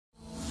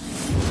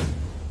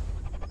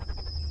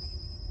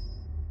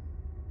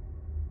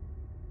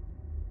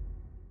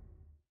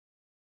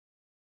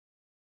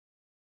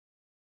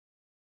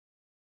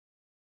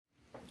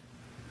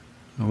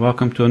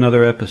Welcome to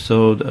another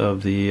episode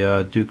of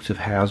the Dukes of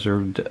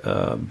Hazzard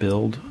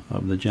build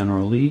of the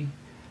General Lee.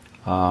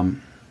 As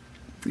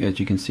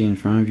you can see in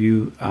front of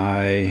you,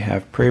 I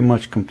have pretty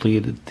much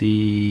completed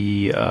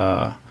the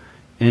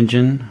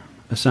engine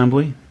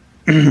assembly.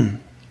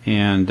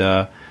 And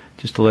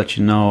just to let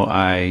you know,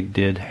 I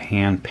did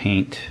hand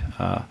paint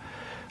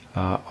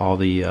all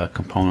the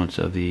components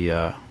of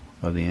the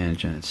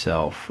engine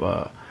itself.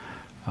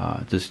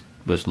 This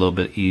was a little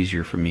bit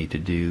easier for me to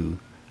do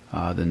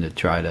than to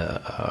try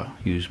to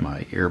use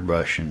my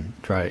airbrush and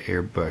try to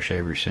airbrush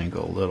every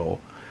single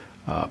little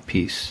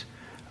piece.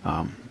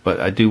 But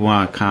I do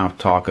want to kind of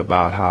talk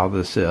about how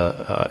this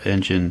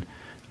engine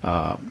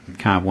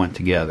kind of went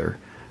together,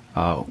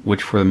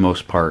 which for the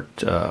most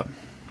part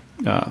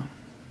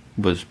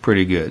was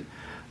pretty good.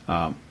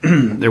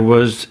 There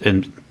was,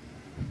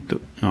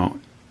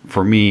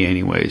 for me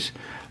anyways,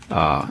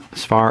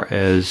 as far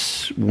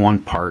as one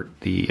part,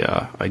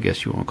 I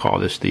guess you want to call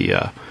this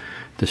the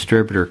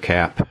distributor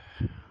cap,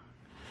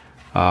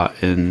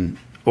 in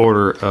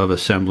order of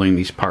assembling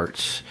these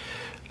parts.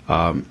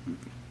 When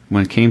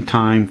it came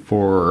time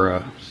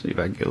for, see if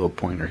I can get a little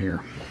pointer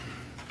here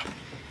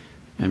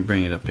and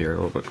bring it up here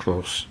a little bit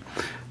close.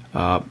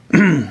 But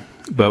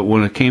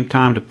when it came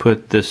time to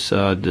put this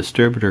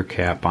distributor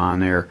cap on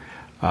there,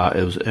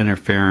 it was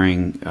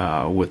interfering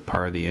with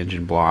part of the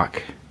engine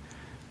block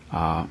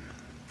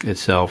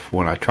itself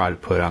when I tried to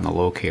put on the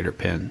locator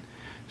pin.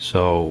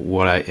 So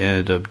what I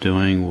ended up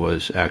doing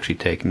was actually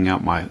taking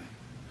out my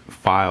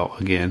file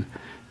again,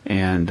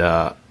 and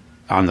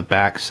on the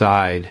back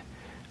side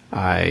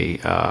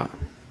I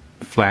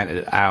flattened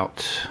it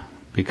out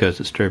because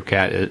the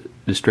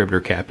distributor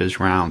cap is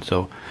round.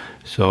 So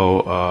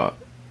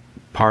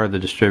part of the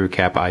distributor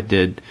cap I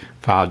did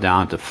file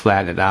down to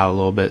flatten it out a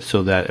little bit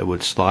so that it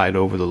would slide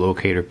over the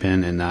locator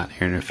pin and not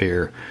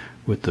interfere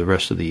with the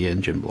rest of the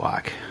engine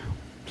block.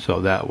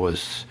 So that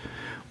was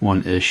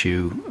one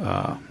issue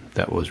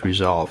that was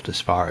resolved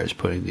as far as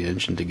putting the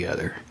engine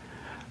together.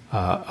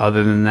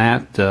 Other than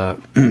that,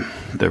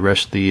 the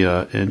rest of the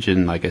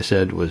engine, like I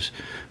said, was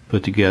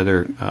put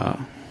together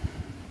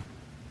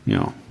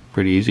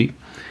pretty easy.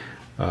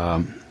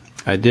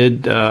 I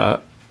did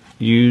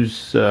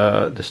use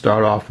to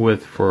start off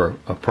with for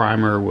a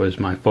primer was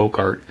my folk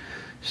art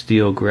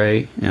steel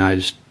gray, and I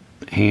just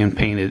hand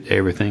painted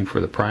everything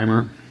for the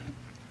primer.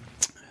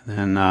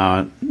 And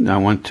then I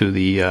went to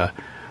the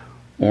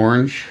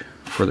orange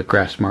for the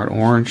Craft Smart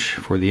orange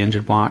for the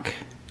engine block.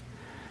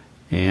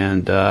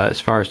 And as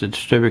far as the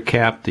distributor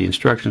cap, the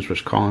instructions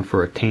was calling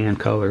for a tan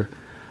color,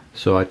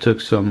 so I took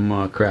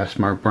some Craft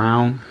Smart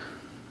brown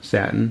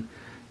satin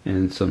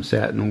and some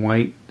satin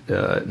white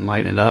and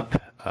lighten it up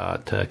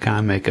to kind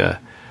of make a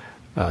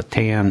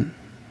tan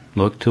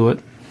look to it.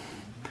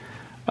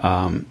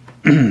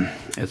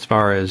 As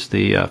far as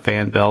the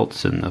fan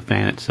belts and the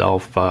fan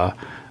itself, I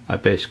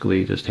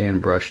basically just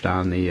hand brushed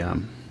on the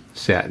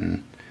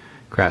satin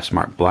Craft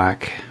Smart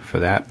black for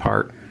that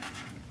part.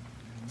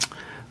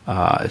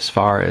 As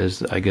far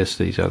as, I guess,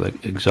 these are the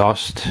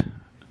exhaust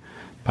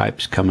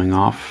pipes coming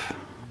off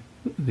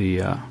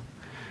the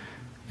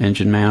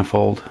engine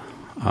manifold.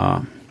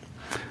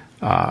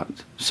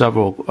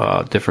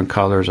 Several different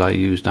colors I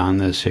used on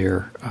this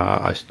here.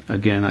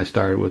 Again, I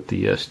started with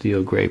the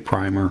steel gray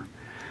primer,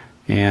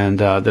 and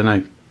then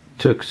I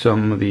took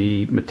some of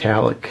the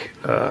metallic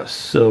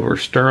silver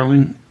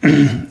sterling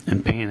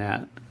and painted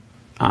that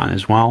on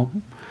as well.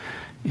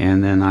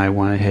 And then I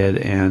went ahead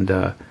and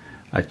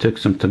I took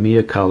some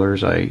Tamiya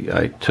colors.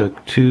 I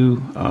took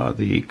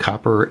the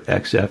copper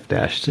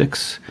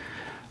XF-6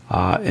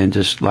 and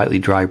just lightly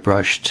dry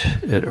brushed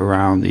it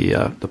around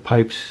the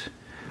pipes,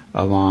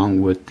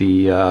 along with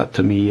the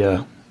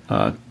Tamiya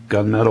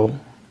gunmetal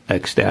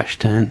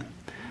X-10.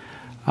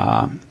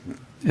 And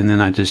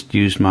then I just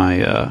used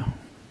my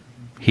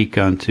heat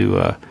gun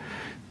to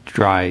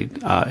dry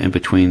in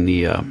between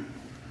the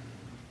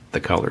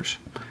colors.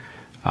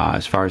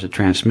 As far as the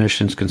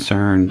transmission is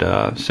concerned,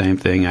 same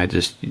thing. I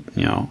just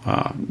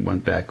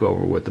went back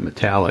over with the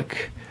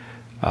metallic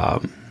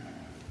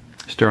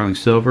sterling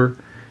silver,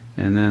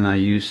 and then I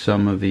used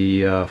some of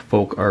the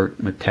folk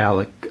art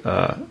metallic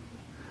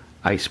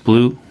ice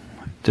blue,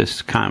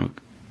 just kind of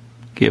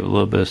give a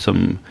little bit of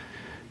some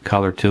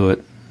color to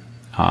it.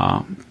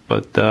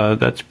 But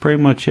that's pretty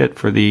much it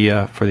for the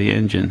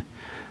engine.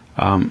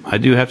 I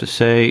do have to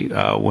say,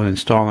 when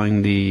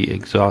installing the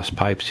exhaust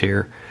pipes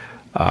here,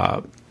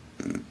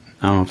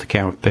 I don't know if the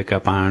camera will pick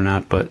up on it or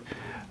not, but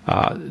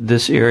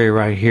this area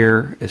right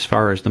here, as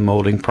far as the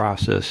molding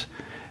process,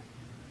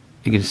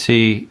 you can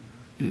see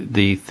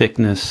the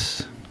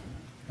thickness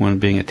when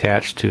being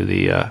attached to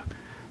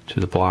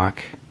the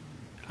block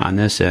on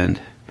this end.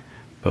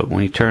 But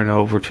when you turn it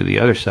over to the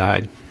other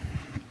side,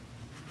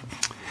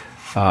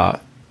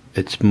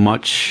 it's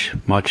much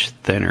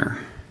thinner.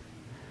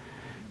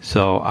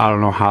 So I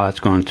don't know how that's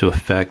going to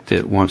affect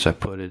it once I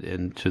put it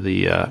into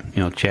the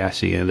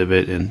chassis end of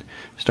it and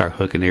start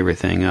hooking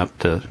everything up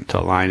to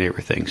align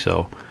everything.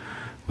 So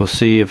we'll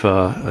see if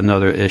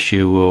another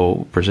issue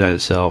will present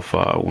itself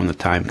when the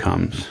time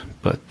comes.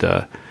 But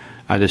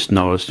I just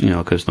noticed, you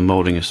know, because the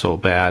molding is so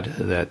bad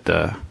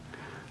that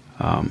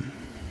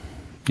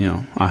you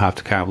know, I'll have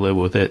to kind of live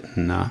with it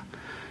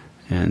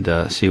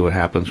and see what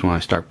happens when I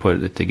start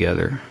putting it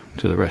together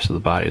to the rest of the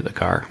body of the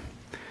car.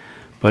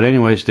 But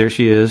anyways, there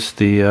she is,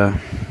 the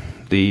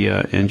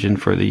engine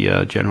for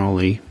the General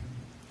Lee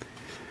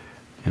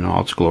in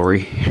all its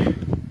glory.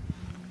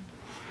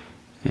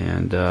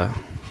 And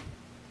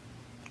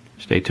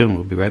stay tuned,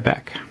 we'll be right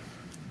back.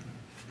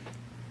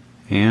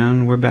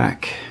 And we're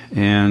back.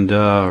 And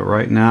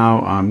right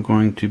now I'm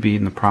going to be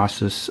in the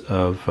process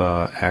of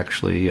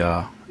actually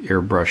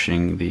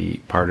airbrushing the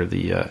part of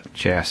the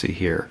chassis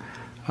here.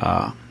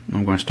 I'm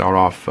going to start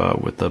off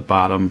with the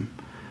bottom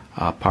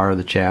part of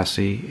the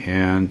chassis,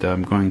 and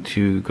I'm going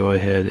to go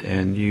ahead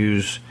and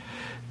use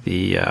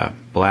the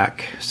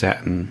black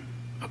satin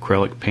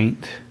acrylic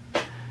paint,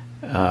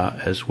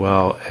 as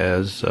well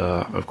as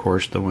of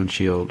course the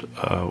windshield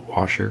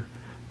washer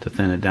to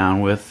thin it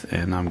down with,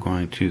 and I'm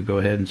going to go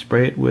ahead and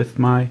spray it with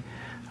my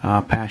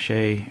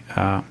Pache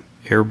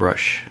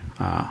airbrush.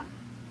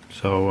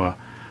 So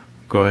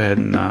go ahead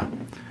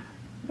and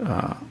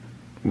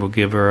we'll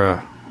give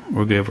her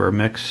a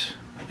mix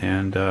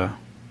and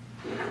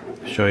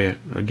show you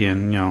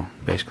again, you know,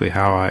 basically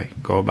how I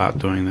go about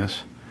doing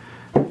this.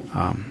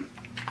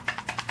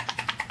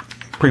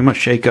 Pretty much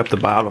shake up the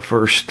bottle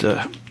first,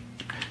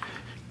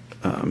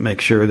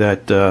 make sure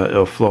that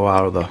it'll flow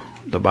out of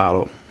the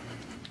bottle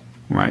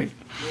right.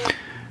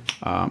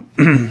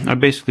 I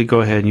basically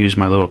go ahead and use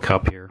my little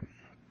cup here,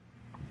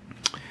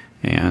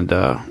 and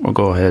we'll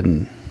go ahead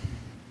and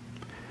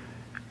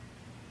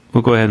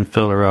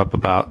fill her up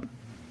about,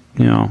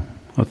 you know,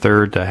 a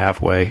third to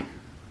halfway.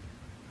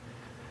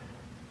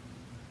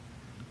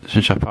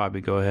 Since I'll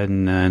probably go ahead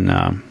and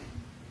then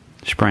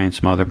spray in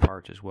some other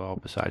parts as well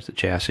besides the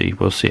chassis.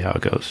 We'll see how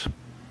it goes.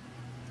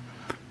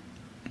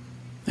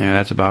 Yeah,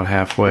 that's about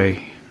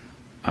halfway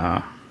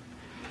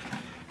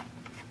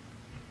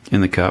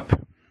in the cup.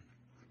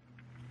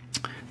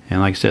 And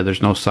like I said,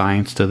 there's no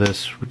science to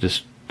this. We're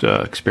just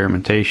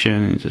experimentation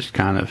and just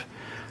kind of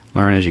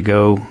learn as you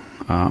go.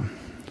 So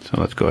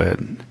let's go ahead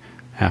and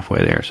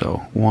halfway there.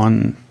 So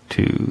 1,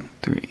 2,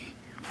 3,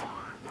 4,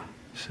 5,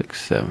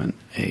 6, 7,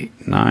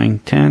 8, 9,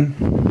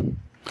 10.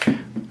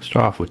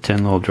 Start off with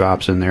 10 little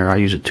drops in there. I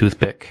use a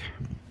toothpick.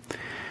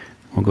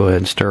 We'll go ahead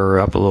and stir her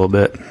up a little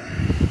bit.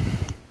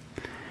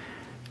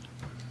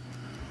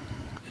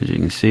 As you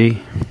can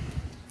see.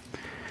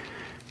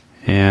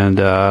 And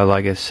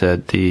like I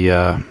said,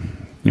 you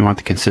want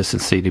the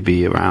consistency to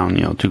be around,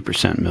 you know,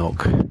 2%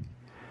 milk.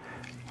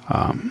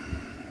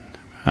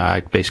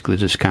 I basically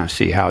just kind of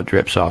see how it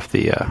drips off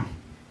the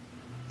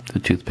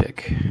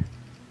toothpick.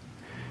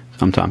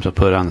 Sometimes I'll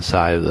put it on the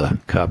side of the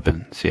cup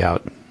and see how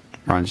it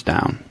runs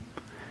down.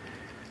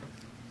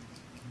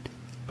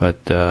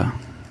 But like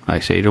I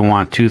say, you don't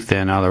want it too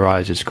thin,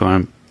 otherwise it's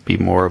going to be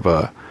more of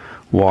a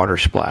water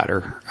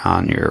splatter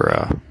on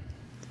your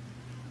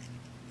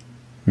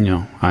you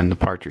know, on the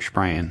part you're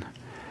spraying.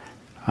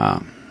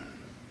 But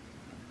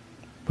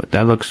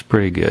that looks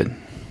pretty good.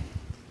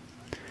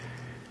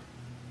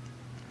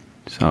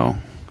 So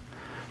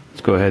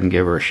let's go ahead and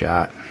give her a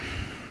shot.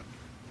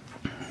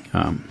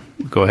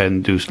 Go ahead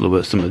and do a little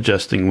bit some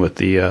adjusting with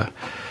the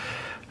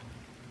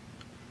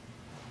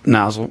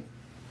nozzle,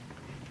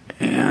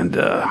 and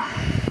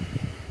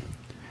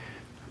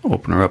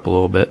open her up a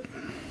little bit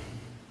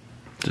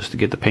just to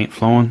get the paint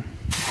flowing.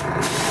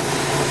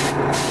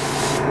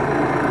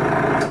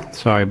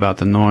 Sorry about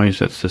the noise,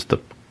 that's just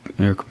the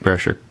air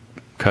compressor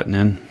cutting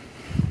in.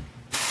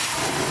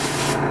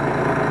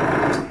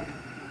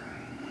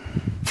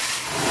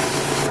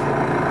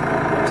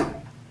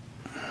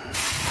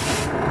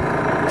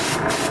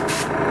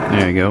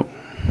 There you go.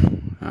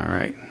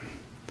 Alright.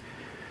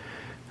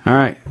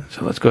 Alright,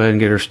 so let's go ahead and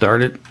get her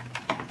started.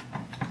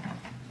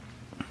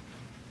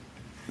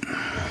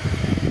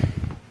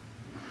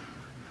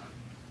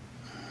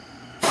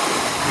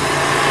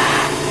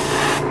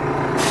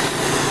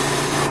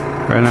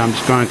 Right now I'm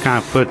just going to kind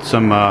of put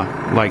some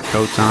light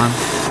coats on.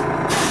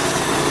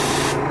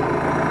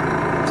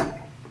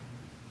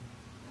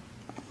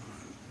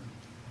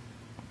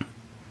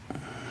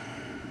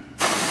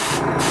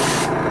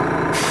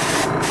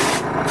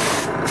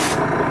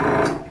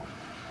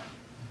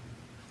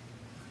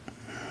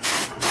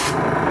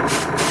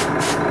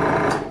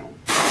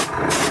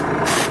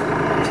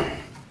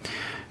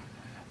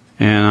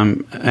 And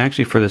I'm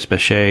actually, for this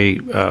Pache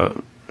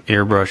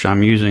airbrush,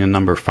 I'm using a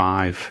number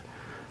 5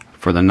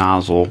 for the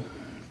nozzle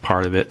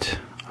part of it,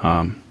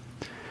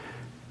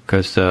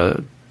 because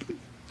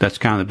that's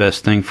kind of the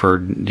best thing for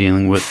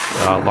dealing with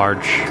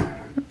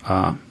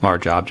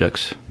large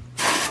objects.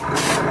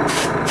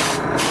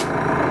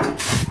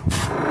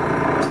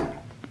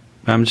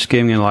 I'm just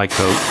giving it a light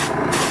coat.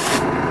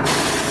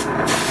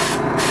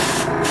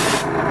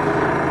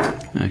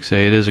 Like I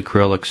say, it is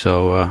acrylic,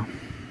 so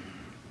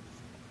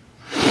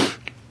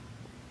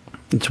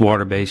it's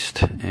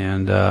water-based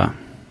and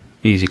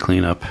easy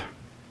cleanup.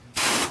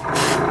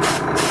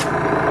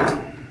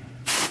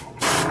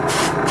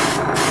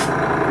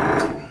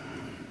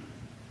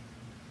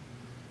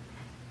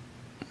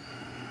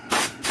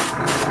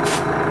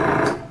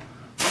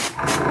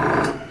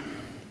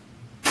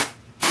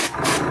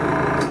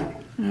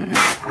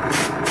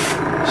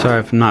 Sorry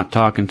if I'm not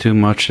talking too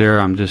much there.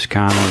 I'm just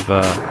kind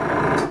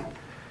of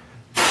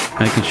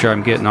making sure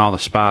I'm getting all the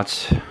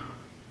spots.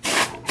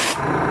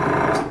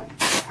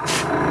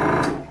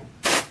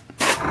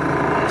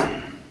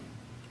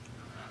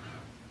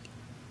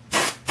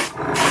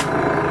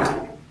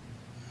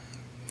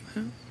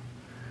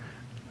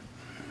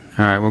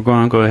 Alright, we're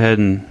going to go ahead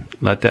and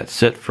let that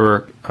sit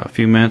for a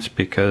few minutes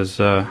because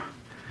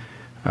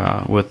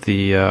with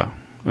the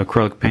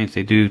acrylic paints,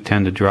 they do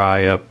tend to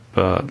dry up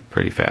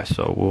pretty fast.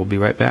 So we'll be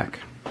right back.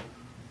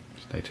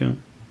 Stay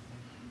tuned.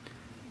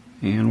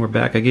 And we're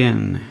back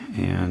again.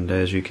 And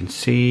as you can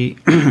see,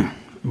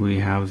 we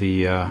have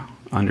the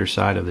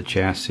underside of the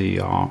chassis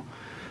all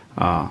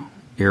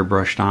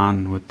airbrushed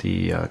on with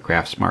the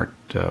Craftsmart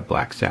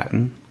black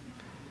satin.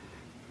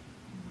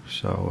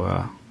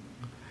 So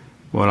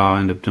what I'll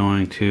end up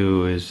doing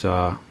too is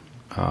I'll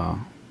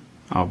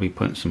be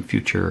putting some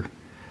Future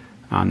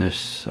on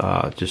this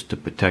just to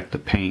protect the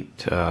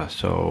paint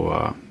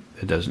so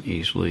it doesn't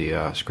easily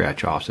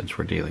scratch off, since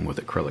we're dealing with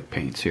acrylic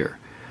paints here.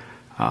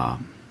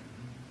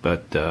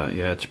 But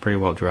yeah, it's pretty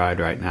well dried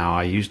right now.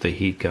 I used the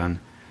heat gun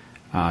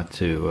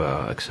to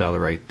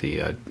accelerate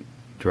the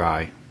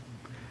dry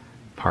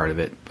part of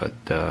it, but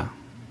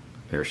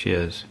there she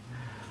is.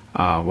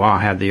 While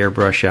I had the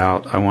airbrush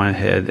out, I went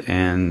ahead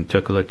and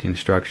took a look at the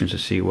instructions to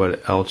see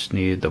what else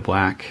needed the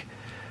black,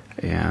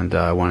 and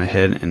I went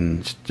ahead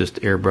and just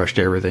airbrushed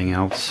everything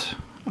else.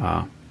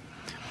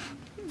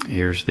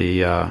 Here's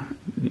the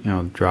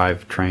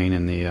drive train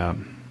and the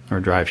or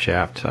drive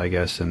shaft, I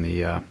guess, and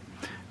the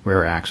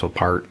rear axle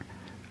part,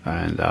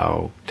 and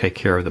I'll take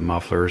care of the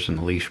mufflers and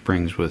the leaf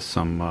springs with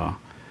some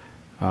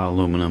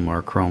aluminum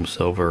or chrome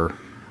silver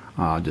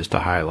just to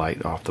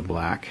highlight off the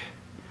black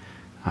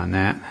on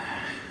that.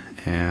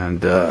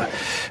 And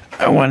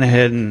I went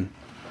ahead and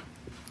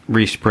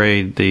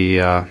resprayed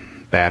the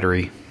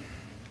battery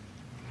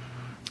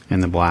in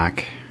the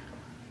black,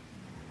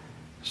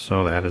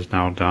 so that is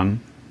now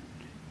done.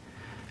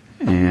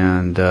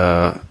 And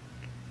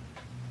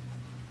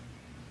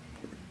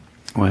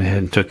went ahead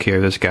and took care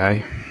of this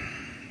guy.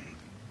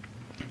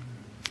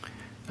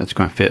 That's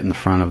going to fit in the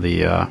front of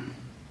the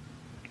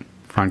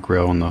front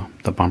grille and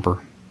the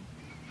bumper.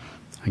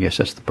 I guess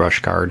that's the brush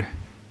guard.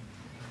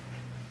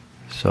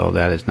 So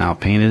that is now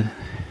painted,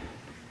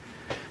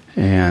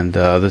 and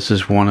this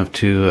is one of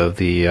two of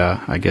the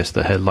I guess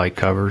the headlight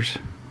covers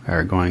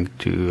are going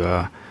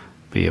to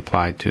be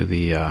applied to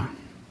the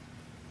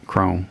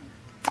chrome.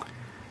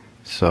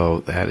 So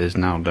that is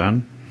now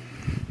done,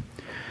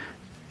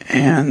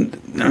 and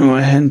then go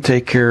ahead and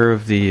take care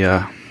of the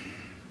I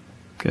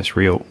guess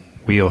wheel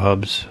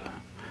hubs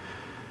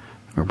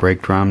or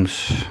brake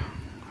drums.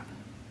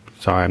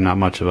 Sorry, I'm not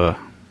much of a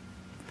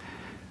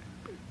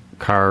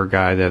car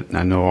guy that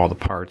I know all the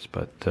parts,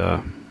 but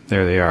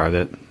there they are.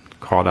 That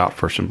called out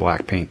for some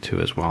black paint too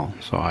as well,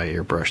 so I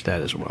airbrushed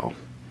that as well.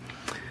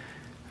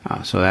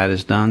 So that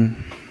is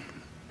done,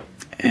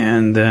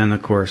 and then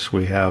of course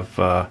we have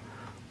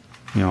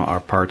our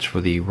parts for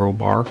the roll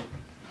bar,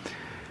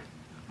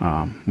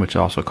 which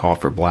also called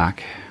for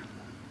black.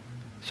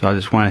 So I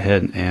just went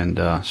ahead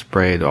and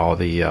sprayed all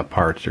the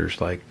parts.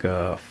 There's like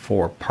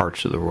 4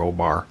 parts of the roll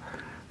bar.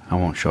 I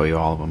won't show you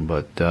all of them,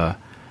 but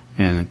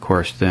and of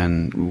course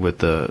then with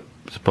the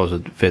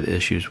supposed fit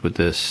issues with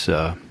this,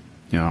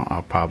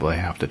 I'll probably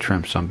have to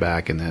trim some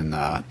back and then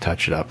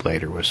touch it up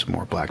later with some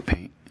more black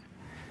paint.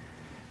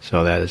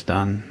 So that is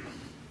done,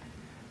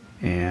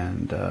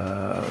 and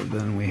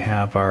then we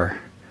have our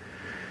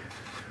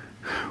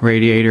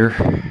radiator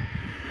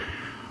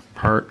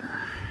part,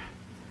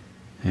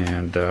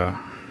 and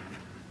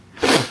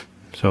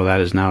so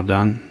that is now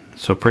done.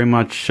 So pretty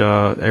much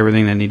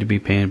everything that needed to be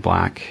painted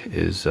black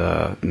is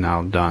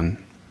now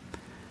done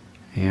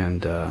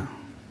and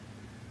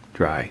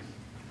dry.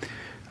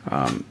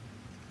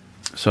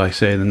 So I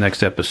say the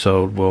next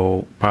episode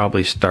we'll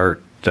probably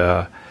start,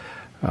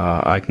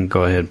 I can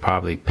go ahead and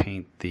probably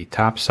paint the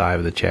top side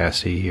of the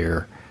chassis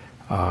here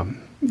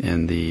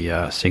in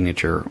the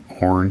signature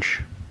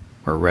orange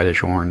or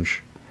reddish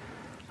orange,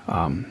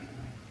 and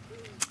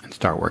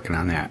start working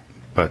on that.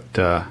 But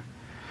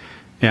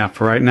yeah,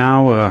 for right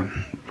now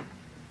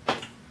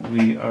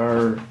we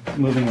are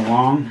moving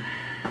along,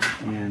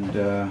 and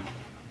I'll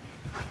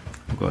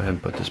go ahead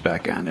and put this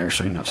back on there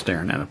so you're not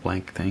staring at a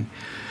blank thing.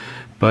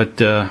 But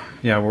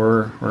yeah,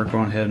 we're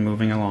going ahead and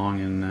moving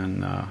along, and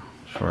then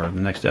for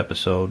the next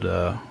episode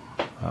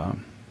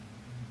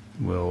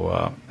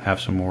we'll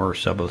have some more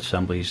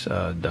sub-assemblies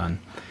done.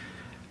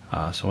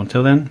 So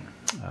until then,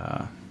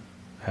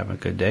 have a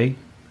good day,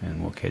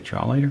 and we'll catch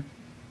y'all later.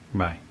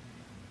 Bye.